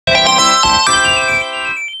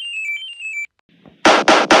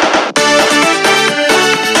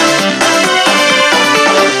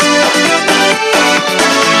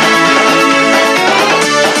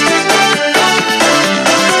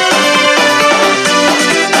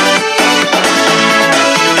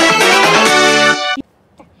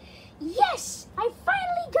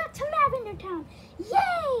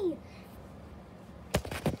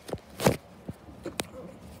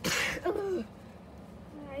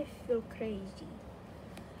I feel crazy.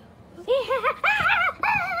 Ow!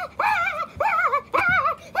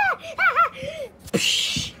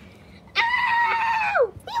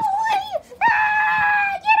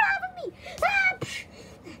 Get off of me!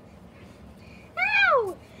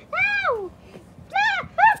 Ow! Ow!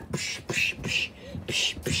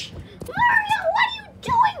 Mario, what are you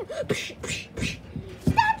doing?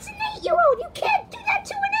 That's an 8-year-old. You can't do that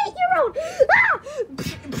to an 8-year-old.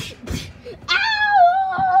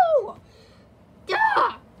 Ow!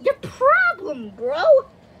 Your problem, bro.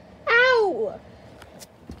 Ow!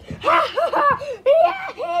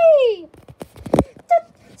 Hey!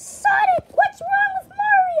 Sonic, what's wrong with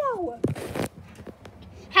Mario?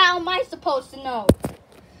 How am I supposed to know?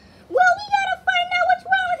 Well, we gotta find out what's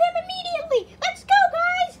wrong with him immediately. Let's go,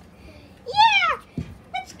 guys. Yeah,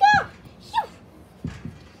 let's go.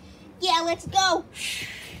 Yeah, let's go.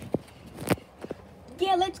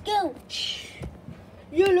 Yeah, let's go.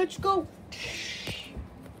 Yeah, let's go.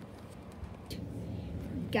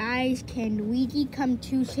 Guys, can Luigi come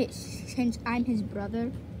too since I'm his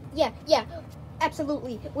brother? Yeah,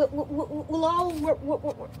 absolutely. We'll all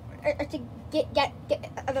to get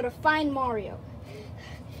to find Mario.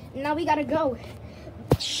 Now we gotta go.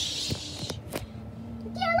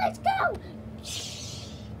 Yeah, let's go.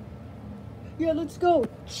 Yeah, let's go.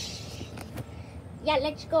 Yeah,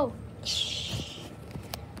 let's go.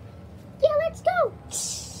 Yeah, let's go.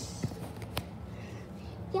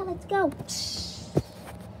 Yeah, let's go.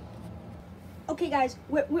 Okay, guys,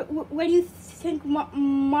 where do you think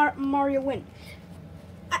Mario went?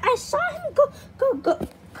 I saw him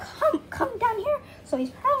come down here, so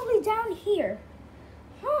he's probably down here.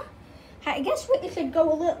 Huh? I guess we should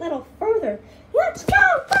go a little further. Let's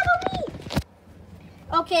go! Follow me!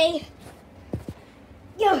 Okay.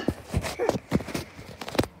 Yeah.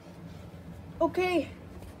 Okay.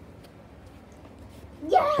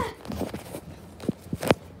 Yeah.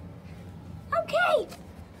 Okay.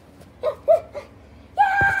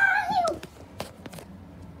 Yeah.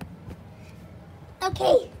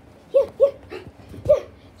 Okay.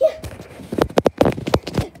 Yeah.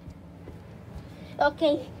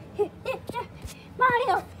 Okay.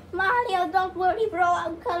 Mario, don't worry, bro.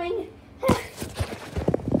 I'm coming.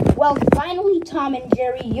 Well, finally, Tom and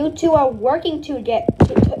Jerry, you two are working together.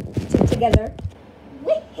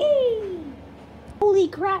 Whee! Holy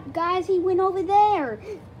crap, guys! He went over there.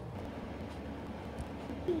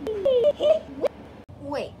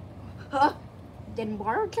 Wait, huh? Did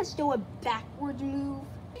Mario just do a backwards move?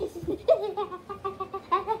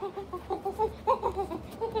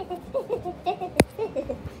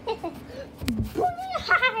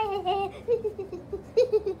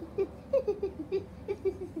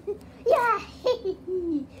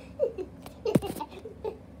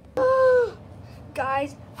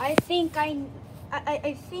 Guys, I think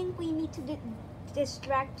we need to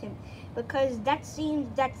distract him, because that's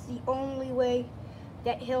the only way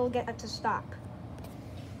that he'll get to stop.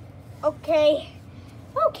 Okay.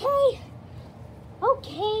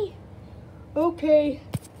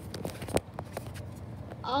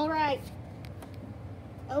 All right.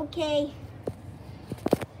 Okay.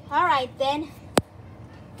 All right then.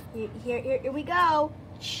 Here we go.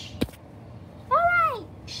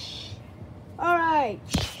 All right.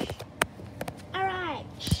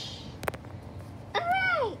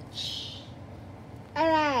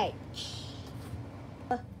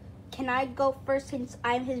 Can I go first since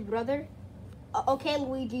I'm his brother? Okay,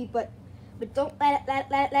 Luigi, but don't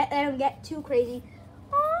let him get too crazy.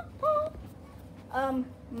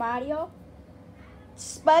 Mario,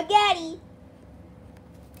 spaghetti.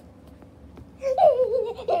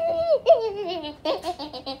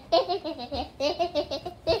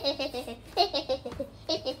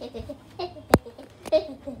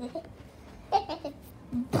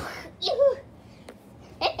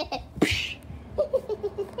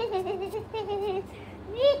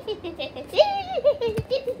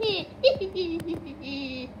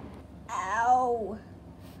 Ow.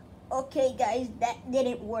 Okay, guys, that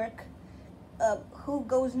didn't work. Who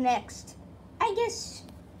goes next? I guess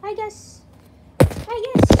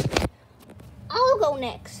I'll go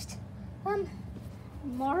next.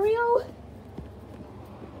 Mario?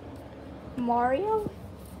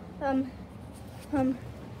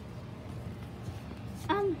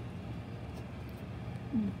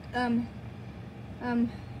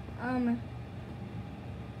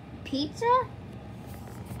 Pizza?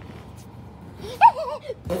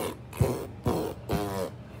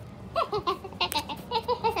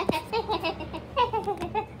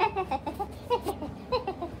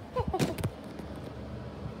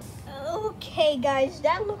 Okay, guys,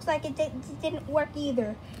 that looks like it didn't work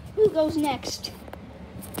either. Who goes next?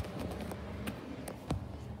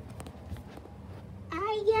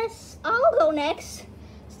 I'll go next,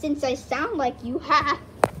 since I sound like you. Ha.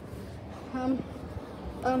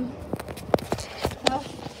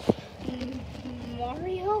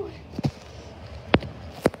 Mario?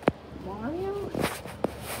 Mario?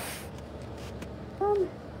 Um,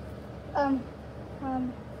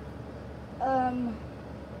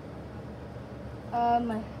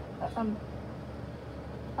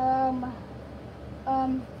 um,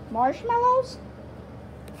 um, marshmallows?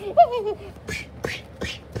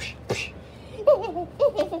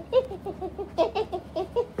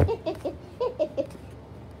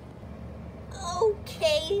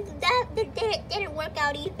 Okay, that didn't work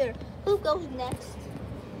out either. Who goes next?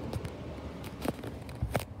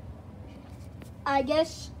 I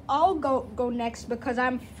guess I'll go next because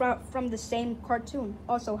I'm from the same cartoon.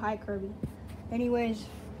 Also, hi Kirby. Anyways,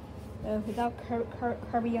 without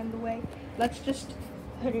Kirby on the way, let's just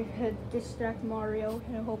distract Mario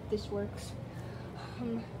and I hope this works.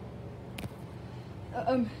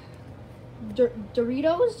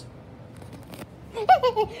 Doritos?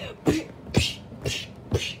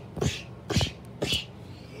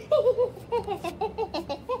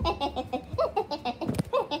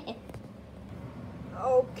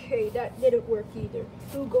 Okay, that didn't work either.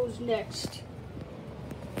 Who goes next?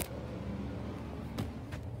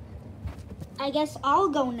 I guess I'll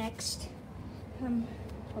go next.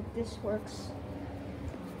 Hope this works.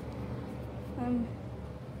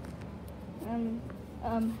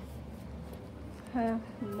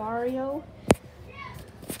 Mario.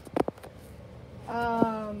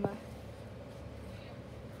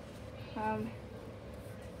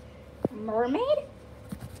 Mermaid?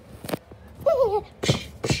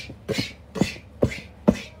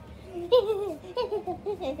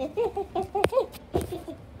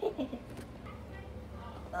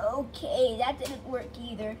 Okay, that didn't work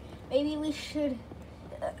either. Maybe we should,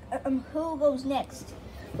 who goes next?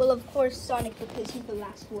 Well, of course, Sonic, because he's the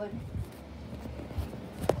last one.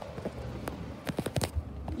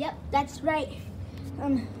 Yep, that's right.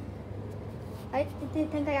 I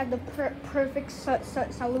think I have the perfect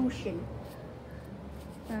solution.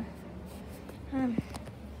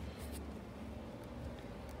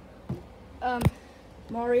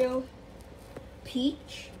 Mario,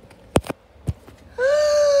 Peach.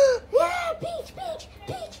 Yeah, Peach, Peach,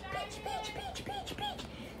 Peach, Peach, Peach, Peach, Peach, Peach, Peach,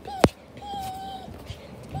 Peach,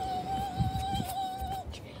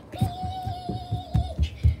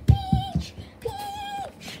 Peach, Peach,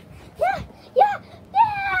 Peach. Yeah.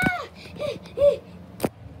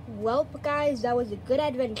 Well, guys, that was a good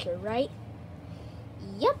adventure, right?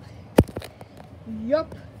 Yep.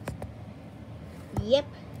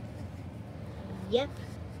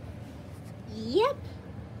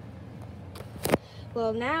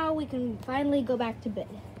 Well, now we can finally go back to bed.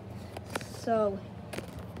 So,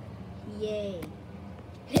 yay.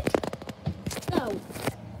 No.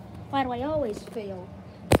 Why do I always fail?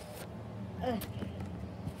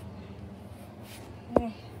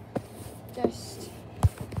 Just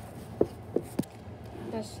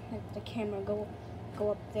let the camera go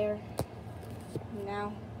up there.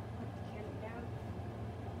 Now, put the camera down.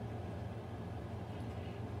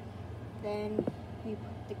 Then we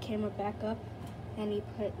put the camera back up. Then we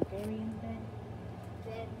put Barry in bed.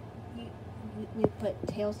 Then we put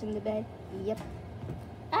Tails in the bed. Yep.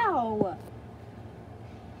 Ow!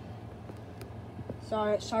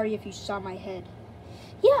 Sorry if you saw my head.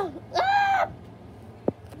 Yeah. Ah!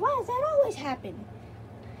 Why does that always happen?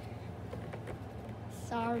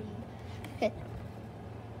 Sorry.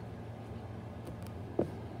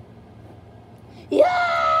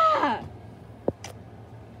 Yeah!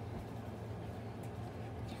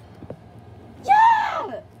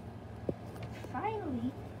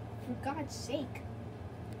 Finally, for God's sake.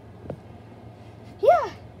 Yeah.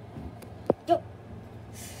 Go.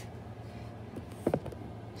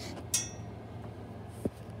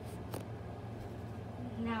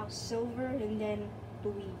 Now Silver and then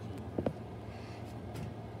Luigi.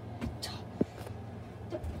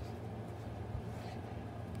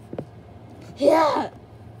 Yeah.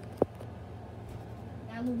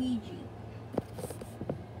 Now Luigi.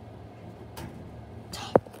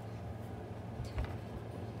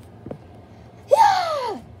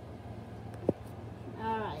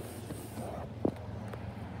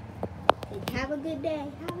 Have a good day.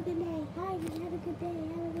 Have a good day. Bye. Have a good day.